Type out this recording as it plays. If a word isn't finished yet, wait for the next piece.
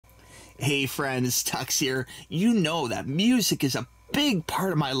Hey friends, TUXX here. You know that music is a big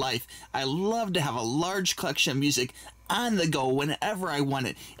part of my life. I love to have a large collection of music on the go whenever I want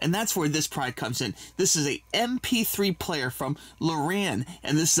it, and that's where this product comes in. This is a MP3 player from Luoran,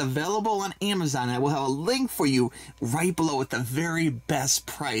 and this is available on Amazon. I will have a link for you right below at the very best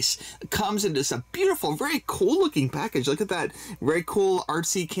price. It comes in just a beautiful, very cool looking package. Look at that very cool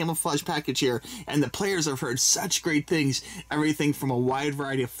artsy camouflage package here, and the players have heard such great things, everything from a wide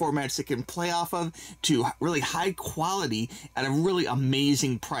variety of formats it can play off of to really high quality at a really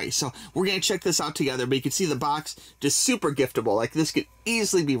amazing price. So we're gonna check this out together, but you can see the box just super giftable. Like, this could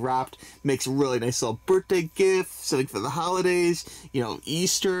easily be wrapped, makes a really nice little birthday gift, something for the holidays, you know,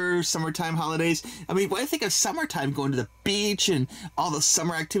 Easter, summertime holidays. I mean, when I think of summertime, going to the beach and all the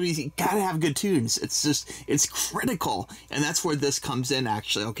summer activities, you gotta have good tunes. It's critical, and that's where this comes in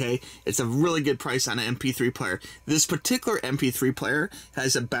actually, okay? It's a really good price on an MP3 player. This particular MP3 player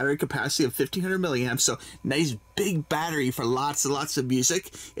has a battery capacity of 1500 milliamps, so nice big battery for lots and lots of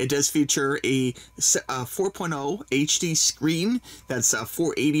music. It does feature a 4.0 HD screen that's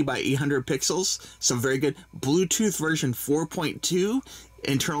 480 by 800 pixels, so very good. Bluetooth version 4.2.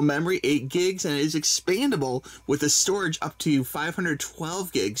 Internal memory 8 gigs, and it is expandable with a storage up to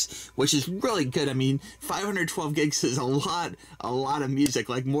 512 gigs, which is really good. I mean, 512 gigs is a lot of music,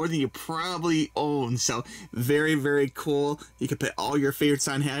 like more than you probably own. So very, very cool. You can put all your favorites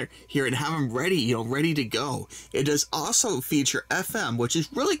on here and have them ready, you know, ready to go. It does also feature FM, which is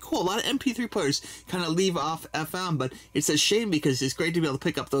really cool. A lot of MP3 players kind of leave off FM, but it's a shame because it's great to be able to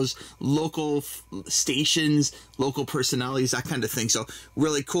pick up those local stations, local personalities, that kind of thing. So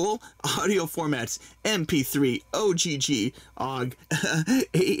really cool. Audio formats: MP3, OGG, OGG,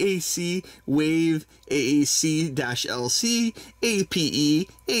 AAC, WAVE, AAC-LC, APE,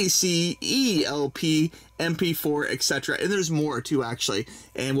 ACE, ELP, MP4, etc. And there's more too, actually,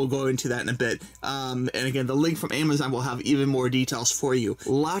 and we'll go into that in a bit. And again, the link from Amazon will have even more details for you.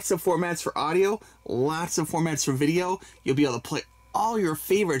 Lots of formats for audio, lots of formats for video. You'll be able to play all your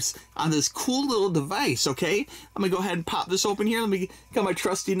favorites on this cool little device, okay? I'm gonna go ahead and pop this open here. Let me get my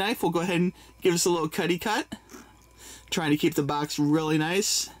trusty knife. We'll go ahead and give us a little cutty cut. Trying to keep the box really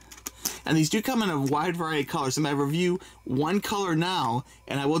nice. And these do come in a wide variety of colors. I'm going to review one color now,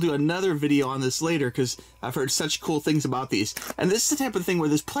 and I will do another video on this later because I've heard such cool things about these. And this is the type of thing where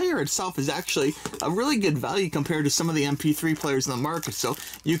this player itself is actually a really good value compared to some of the MP3 players in the market. So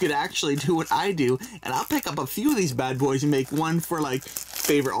you could actually do what I do, and I'll pick up a few of these bad boys and make one for like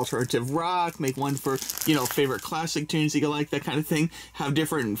favorite alternative rock, make one for, you know, favorite classic tunes you like, that kind of thing. Have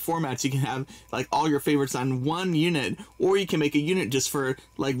different formats. You can have like all your favorites on one unit, or you can make a unit just for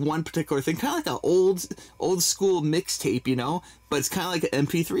like one particular thing, kind of like an old school mixtape, you know, but it's kind of like an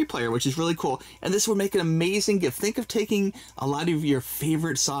MP3 player, which is really cool. And this would make an amazing gift. Think of taking a lot of your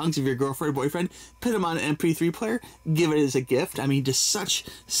favorite songs of your girlfriend or boyfriend, put them on an MP3 player, give it as a gift. I mean, just such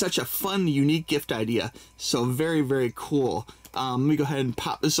a fun, unique gift idea. So very, very cool. Let me go ahead and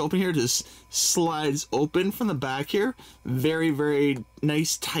pop this open here. Just slides open from the back here. Very, very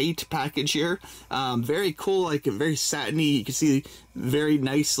nice, tight package here. Very cool, like very satiny. You can see very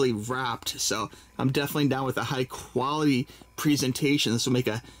nicely wrapped. So I'm definitely down with a high quality presentation. This will make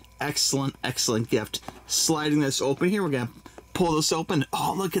a excellent gift. Sliding this open here, we're gonna pull this open.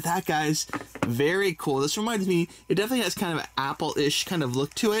 Oh, look at that, guys. Very cool. This reminds me, it definitely has kind of an Apple-ish kind of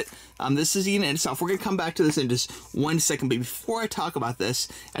look to it. This is the unit itself. We're going to come back to this in just 1 second, but before I talk about this,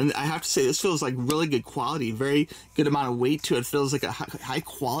 and I have to say, this feels like really good quality, very good amount of weight to it. It feels like a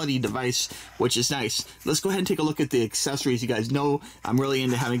high-quality device, which is nice. Let's go ahead and take a look at the accessories. You guys know I'm really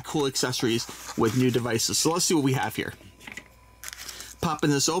into having cool accessories with new devices. So let's see what we have here.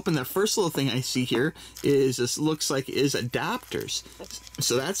 Popping this open, the first little thing I see here is this looks like is adapters.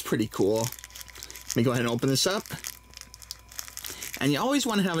 So that's pretty cool. Let me go ahead and open this up. And you always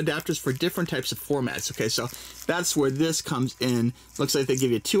want to have adapters for different types of formats. Okay, so that's where this comes in. Looks like they give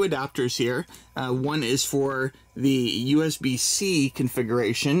you 2 adapters here. One is for the USB-C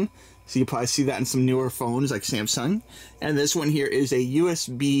configuration. So you probably see that in some newer phones like Samsung. And this one here is a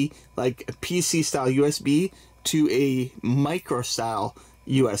USB, like a PC style USB to a micro style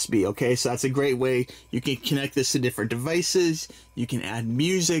USB. Okay, so that's a great way. You can connect this to different devices. You can add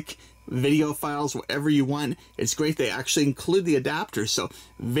music, video files, whatever you want. It's great. They actually include the adapter, so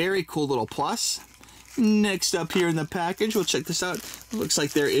very cool little plus. Next up here in the package, we'll check this out. It looks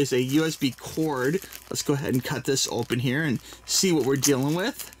like there is a USB cord. Let's go ahead and cut this open here and see what we're dealing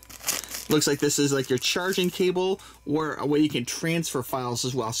with. Looks like this is like your charging cable or a way you can transfer files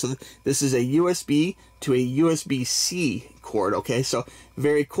as well. So this is a USB to a USB-C cord, okay? So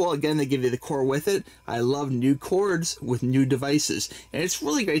very cool. Again, they give you the cord with it. I love new cords with new devices, and it's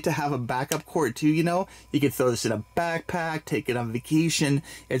really great to have a backup cord too. You know, you can throw this in a backpack, take it on vacation.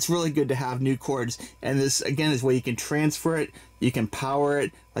 It's really good to have new cords, and this again is where you can transfer it, you can power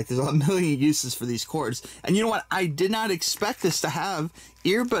it. Like, there's a million uses for these cords. And you know what, I did not expect this to have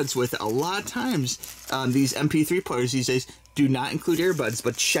earbuds with it. A lot of times these MP3 players these days do not include earbuds,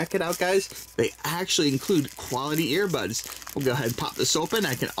 but check it out, guys. They actually include quality earbuds. We'll go ahead and pop this open.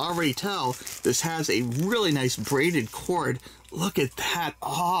 I can already tell this has a really nice braided cord. Look at that.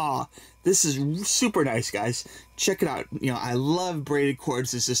 Oh, this is super nice, guys. Check it out. You know, I love braided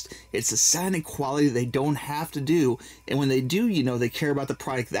cords. It's a sound and quality they don't have to do. And when they do, you know, they care about the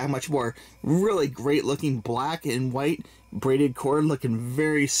product that much more. Really great looking black and white braided cord, looking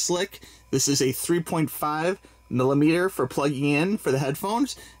very slick. This is a 3.5 millimeter for plugging in for the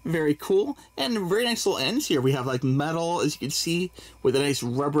headphones. Very cool, and very nice little ends here. We have like metal, as you can see, with a nice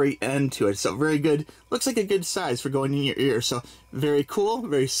rubbery end to it. So very good. Looks like a good size for going in your ear. So very cool,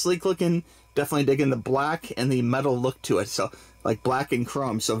 very sleek looking. Definitely digging the black and the metal look to it. So like black and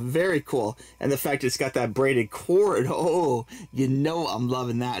chrome. So very cool. And the fact it's got that braided cord, oh, you know I'm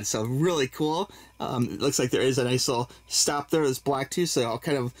loving that. So really cool. It looks like there is a nice little stop there that's black too, so it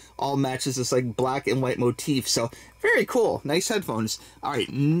kind of all matches this like black and white motif. So very cool. Nice headphones. All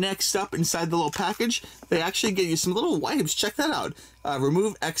right, next up inside the little package, they actually give you some little wipes. Check that out.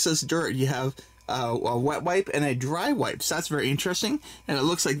 Remove excess dirt. You have a wet wipe and a dry wipe. So that's very interesting. And it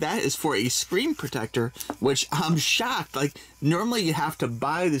looks like that is for a screen protector, which I'm shocked. Like, normally you have to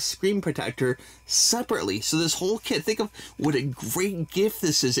buy the screen protector separately. So this whole kit, think of what a great gift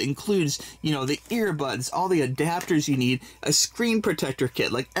this is. It includes, you know, the earbuds, all the adapters you need, a screen protector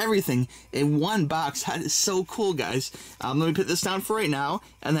kit, like everything in one box. That is so cool, guys. Let me put this down for right now.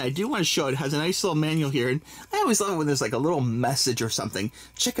 And then I do want to show it has a nice little manual here. And I always love it when there's like a little message or something.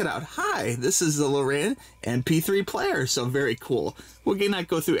 Check it out. Hi, this is the Luoran MP3 player. So very cool. We're going to not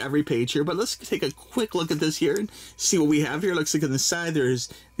go through every page here, but let's take a quick look at this here and see what we have here. Looks like on the side there's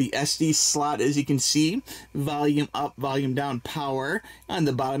the SD slot, as you can see, volume up, volume down, power. On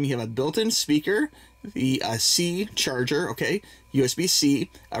the bottom you have a built-in speaker, the C charger, okay, USB-C,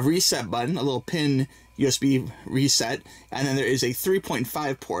 a reset button, a little pin USB reset, and then there is a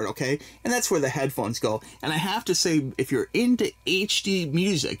 3.5 port, okay, and that's where the headphones go. And I have to say, if you're into HD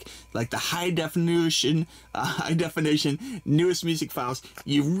music, like the high definition newest music files,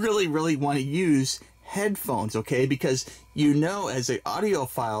 you really want to use headphones, okay, because you know, as an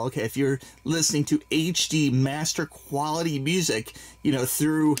audiophile, okay, if you're listening to HD master quality music, you know,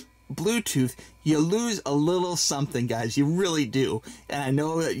 through Bluetooth, you lose a little something, guys. You really do. And I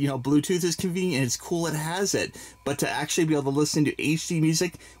know that, you know, Bluetooth is convenient, it's cool, it has it, but to actually be able to listen to HD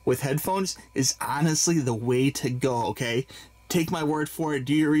music with headphones is honestly the way to go, okay? Take my word for it,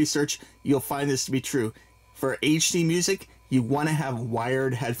 do your research, you'll find this to be true. For HD music, you want to have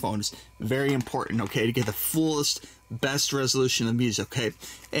wired headphones. Very important, okay, to get the fullest, best resolution of music, okay?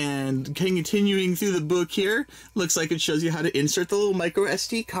 And continuing through the book here, looks like it shows you how to insert the little micro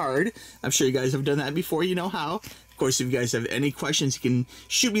SD card. I'm sure you guys have done that before, you know how. Of course, if you guys have any questions, you can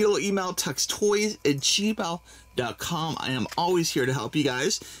shoot me a little email, tuxtoys@gmail.com. I am always here to help you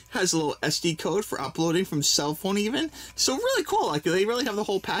guys. Has a little SD code for uploading from cell phone even. So really cool. Like, they really have the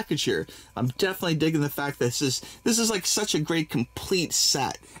whole package here. I'm definitely digging the fact that this is like such a great complete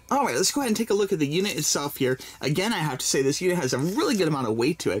set. All right, let's go ahead and take a look at the unit itself here. Again, I have to say this unit has a really good amount of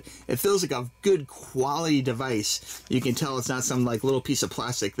weight to it. It feels like a good quality device. You can tell it's not some like little piece of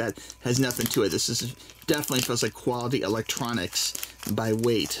plastic that has nothing to it. This is definitely feels like quality electronics by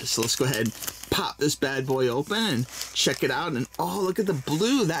weight. So let's go ahead and pop this bad boy open and check it out. And oh, look at the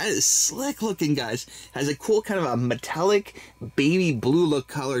blue. That is slick looking, guys. Has a cool kind of a metallic baby blue look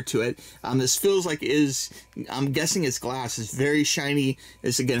color to it. This feels like I'm guessing it's glass. It's very shiny.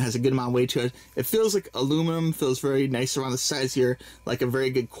 This again has a good amount of weight to it. It feels like aluminum. Feels very nice around the sides here, like a very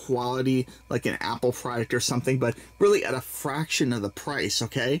good quality, like an Apple product or something, but really at a fraction of the price,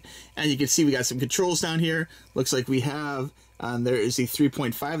 okay? And you can see we got some controls down here. Looks like we have there is the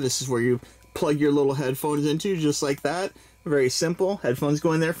 3.5. This is where you plug your little headphones into, just like that. Very simple. Headphones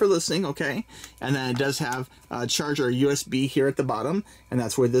go in there for listening, okay? And then it does have a charger, USB here at the bottom, and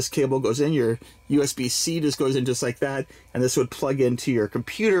that's where this cable goes in. Your USB-C just goes in just like that, and this would plug into your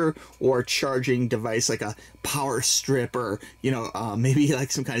computer or charging device like a power strip or, you know, maybe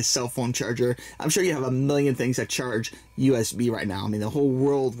like some kind of cell phone charger. I'm sure you have a million things that charge USB right now. I mean, the whole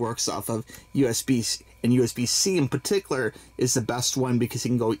world works off of USB and USB-C in particular is the best one because it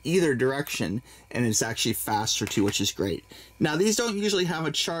can go either direction, and it's actually faster too, which is great. Now, these don't usually have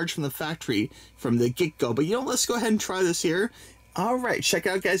a charge from the factory from the get-go, but let's go ahead and try this here. All right, check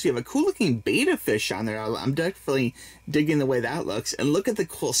out, guys. We have a cool looking beta fish on there. I'm definitely digging the way that looks. And look at the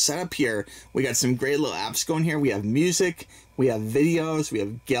cool setup here. We got some great little apps going here. We have music, we have videos, we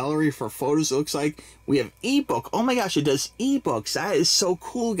have gallery for photos, it looks like. We have ebook. Oh my gosh, it does ebooks. That is so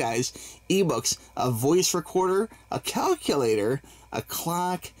cool, guys. Ebooks, a voice recorder, a calculator, a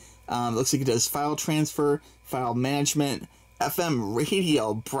clock. Looks like it does file transfer, file management, FM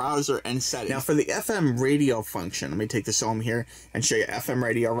radio, browser, and settings. Now for the FM radio function, let me take this home here and show you FM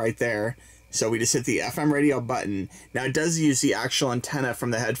radio right there. So we just hit the FM radio button. Now it does use the actual antenna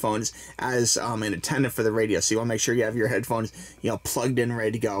from the headphones as an antenna for the radio. So you want to make sure you have your headphones, plugged in,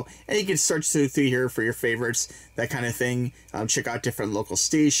 ready to go. And you can search through here for your favorites, that kind of thing. Check out different local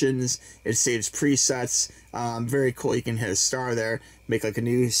stations. It saves presets. Very cool. You can hit a star there, make like a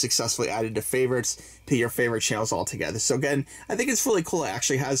new successfully added to favorites, put your favorite channels all together. So again, I think it's really cool. It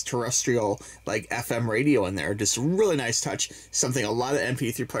actually has terrestrial like FM radio in there. Just really nice touch, something a lot of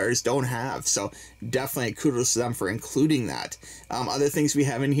MP3 players don't have. So definitely kudos to them for including that. Other things we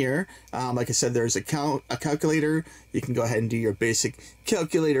have in here, like I said, there's a calculator. You can go ahead and do your basic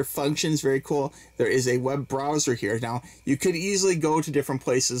calculator functions. Very cool. There is a web browser here. Now, you could easily go to different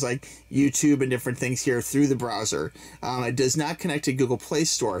places like YouTube and different things here through the browser. It does not connect to Google Play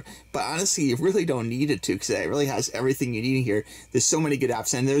Store, but honestly, you really don't need it to, because it really has everything you need here. There's so many good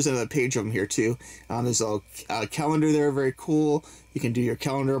apps, and there's another page of them here too. There's a calendar there. Very cool. You can do your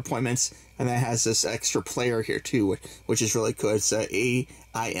calendar appointments, and that has this extra player here too, which is really cool. It's a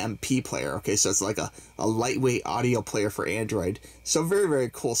AIMP player. Okay, so it's like a lightweight audio player for Android. So very, very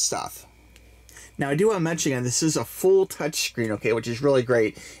cool stuff. Now, I do want to mention again, this is a full touch screen, okay, which is really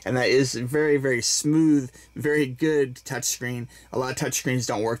great, and that is very, very smooth, very good touch screen. A lot of touch screens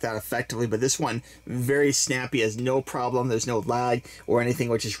don't work that effectively, but this one, very snappy, has no problem. There's no lag or anything,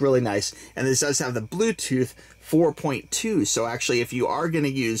 which is really nice. And this does have the Bluetooth 4.2, so actually if you are going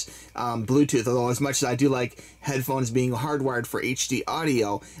to use Bluetooth, although as much as I do like headphones being hardwired for HD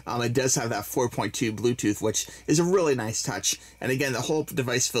audio, it does have that 4.2 Bluetooth, which is a really nice touch. And again, the whole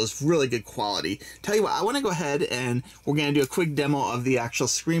device feels really good quality. Tell you what, I want to go ahead and we're going to do a quick demo of the actual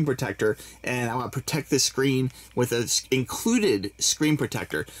screen protector, and I want to protect the screen with an included screen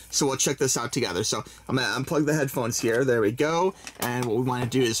protector. So we'll check this out together. So I'm going to unplug the headphones here. There we go. And what we want to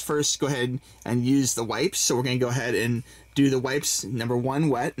do is first go ahead and use the wipes. So we're going to go ahead and do the wipes. Number 1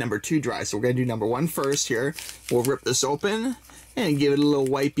 wet, number 2 dry. So we're going to do number 1 first here. We'll rip this open and give it a little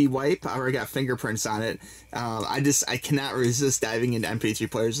wipey wipe. I already got fingerprints on it. I cannot resist diving into MP3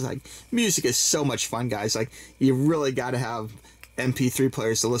 players. Like, music is so much fun, guys. Like, you really got to have MP3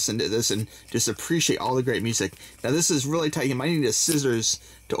 players to listen to this and just appreciate all the great music. Now, this is really tight. You might need a scissors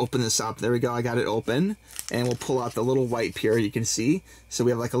to open this up. There we go. I got it open, and we'll pull out the little wipe here. You can see. So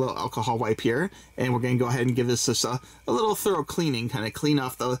we have like a little alcohol wipe here, and we're going to go ahead and give this a little thorough cleaning, kind of clean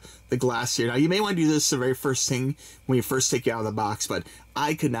off the glass here. Now, you may want to do this the very first thing when you first take it out of the box, but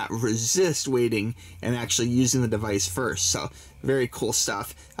I could not resist waiting and actually using the device first. So very cool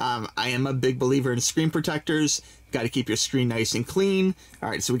stuff. I am a big believer in screen protectors. Got to keep your screen nice and clean. All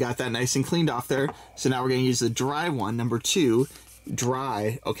right, so we got that nice and cleaned off there. So now we're going to use the dry one, number 2,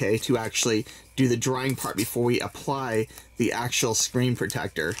 dry, okay, to actually do the drying part before we apply the actual screen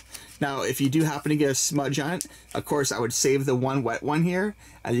protector. Now, if you do happen to get a smudge on it, of course, I would save the one wet one here,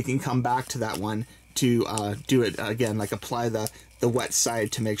 and you can come back to that one to do it again, like apply the wet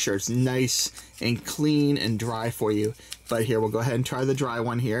side to make sure it's nice and clean and dry for you. But here, we'll go ahead and try the dry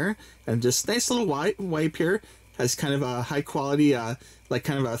one here, and just nice little wipe here. Has kind of a high quality, like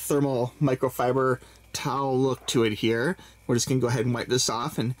kind of a thermal microfiber towel look to it here. We're just gonna go ahead and wipe this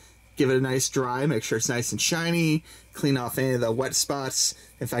off and give it a nice dry, make sure it's nice and shiny, clean off any of the wet spots.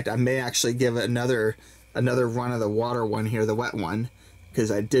 In fact, I may actually give it another run of the water one here, the wet one,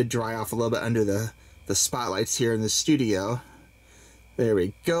 because I did dry off a little bit under the spotlights here in the studio. There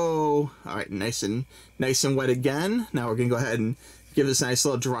we go. All right, nice and wet again. Now we're gonna go ahead and give this a nice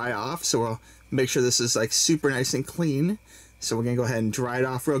little dry off. So we'll make sure this is like super nice and clean. So we're gonna go ahead and dry it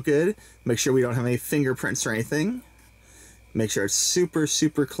off real good. Make sure we don't have any fingerprints or anything. Make sure it's super,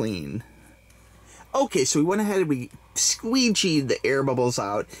 super clean. Okay, so we went ahead and we squeegeed the air bubbles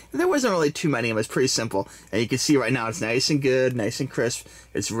out. And there wasn't really too many of them. It's pretty simple. And you can see right now it's nice and good, nice and crisp.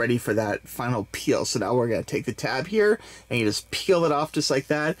 It's ready for that final peel. So now we're going to take the tab here and you just peel it off just like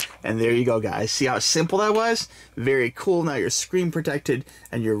that. And there you go, guys. See how simple that was? Very cool. Now you're screen protected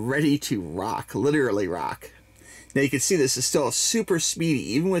and you're ready to rock, literally rock. Now you can see this is still super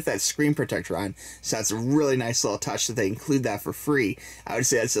speedy, even with that screen protector on. So that's a really nice little touch that they include that for free. I would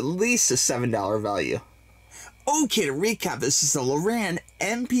say that's at least a $7 value. Okay, to recap, this is a Luoran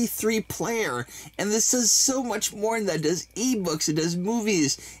MP3 player, and this does so much more than that. It does ebooks, it does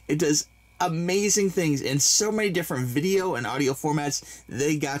movies, it does amazing things in so many different video and audio formats.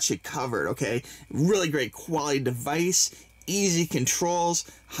 They got you covered, okay? Really great quality device, easy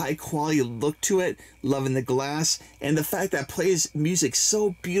controls, high quality look to it, loving the glass, and the fact that it plays music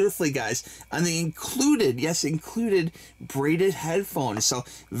so beautifully, guys. And the included, yes, included braided headphones. So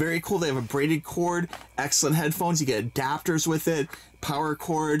very cool. They have a braided cord, excellent headphones. You get adapters with it, power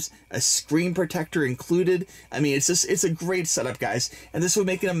cords, a screen protector included. I mean, it's a great setup, guys. And this would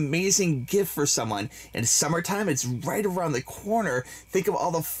make an amazing gift for someone. In summertime, it's right around the corner. Think of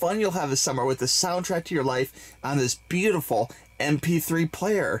all the fun you'll have this summer with the soundtrack to your life on this beautiful MP3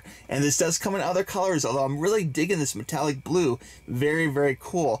 player. And this does come in other colors, although I'm really digging this metallic blue. Very, very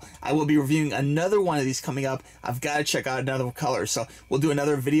cool. I will be reviewing another one of these coming up. I've got to check out another color, so we'll do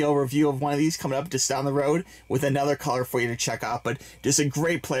another video review of one of these coming up just down the road with another color for you to check out. But just a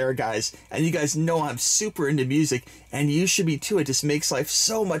great player, guys, and you guys know I'm super into music, and you should be too. It just makes life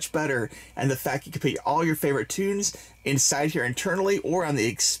so much better, and the fact you can put all your favorite tunes inside here internally or on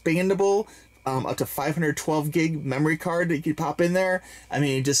the expandable up to 512 gig memory card that you can pop in there. I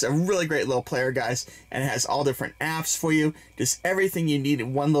mean, just a really great little player, guys, and it has all different apps for you, just everything you need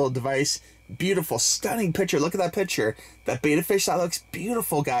in one little device. Beautiful, stunning picture. Look at that picture. That beta fish, that looks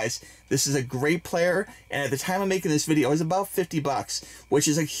beautiful, guys. This is a great player, and at the time of making this video, it was about 50 bucks, which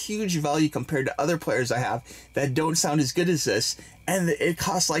is a huge value compared to other players I have that don't sound as good as this, and it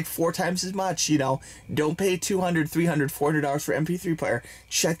costs like 4 times as much, you know. Don't pay $200, $300, $400 for MP3 player.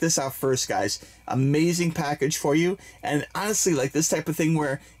 Check this out first, guys. Amazing package for you, and honestly, like this type of thing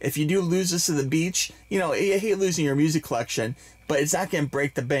where if you do lose this to the beach, you know, you hate losing your music collection, but it's not going to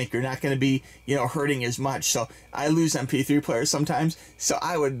break the bank. You're not going to be, you know, hurting as much. So I lose MP3 players sometimes. So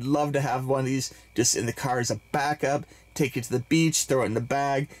I would love to have one of these just in the car as a backup. Take it to the beach, throw it in the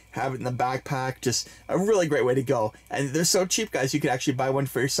bag, have it in the backpack. Just a really great way to go. And they're so cheap, guys. You could actually buy one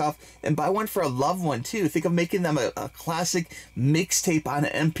for yourself and buy one for a loved one too. Think of making them a classic mixtape on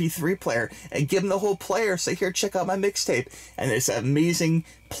an MP3 player and give them the whole player. Say, here, check out my mixtape. And it's an amazing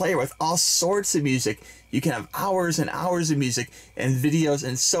player with all sorts of music. You can have hours and hours of music and videos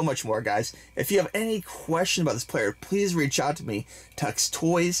and so much more, guys. If you have any question about this player, please reach out to me,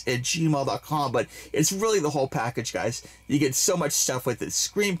 tuxtoys@gmail.com. But it's really the whole package, guys. You get so much stuff with it.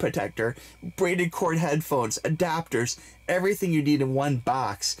 Screen protector, braided cord headphones, adapters, everything you need in one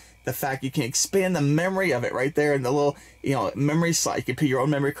box. The fact you can expand the memory of it right there in the little, you know, memory slot. You can put your own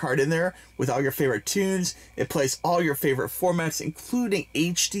memory card in there with all your favorite tunes. It plays all your favorite formats, including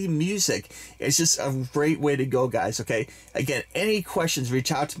HD music. It's just a great way to go, guys, okay? Again, any questions,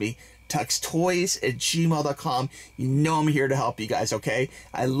 reach out to me. tuxtoys@gmail.com. You know I'm here to help you guys, okay?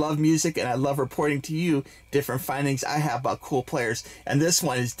 I love music, and I love reporting to you different findings I have about cool players. And this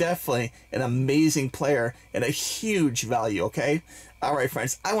one is definitely an amazing player and a huge value, okay? All right,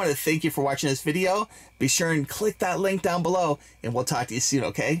 friends, I want to thank you for watching this video. Be sure and click that link down below, and we'll talk to you soon,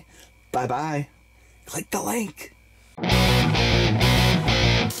 okay? Bye-bye. Click the link.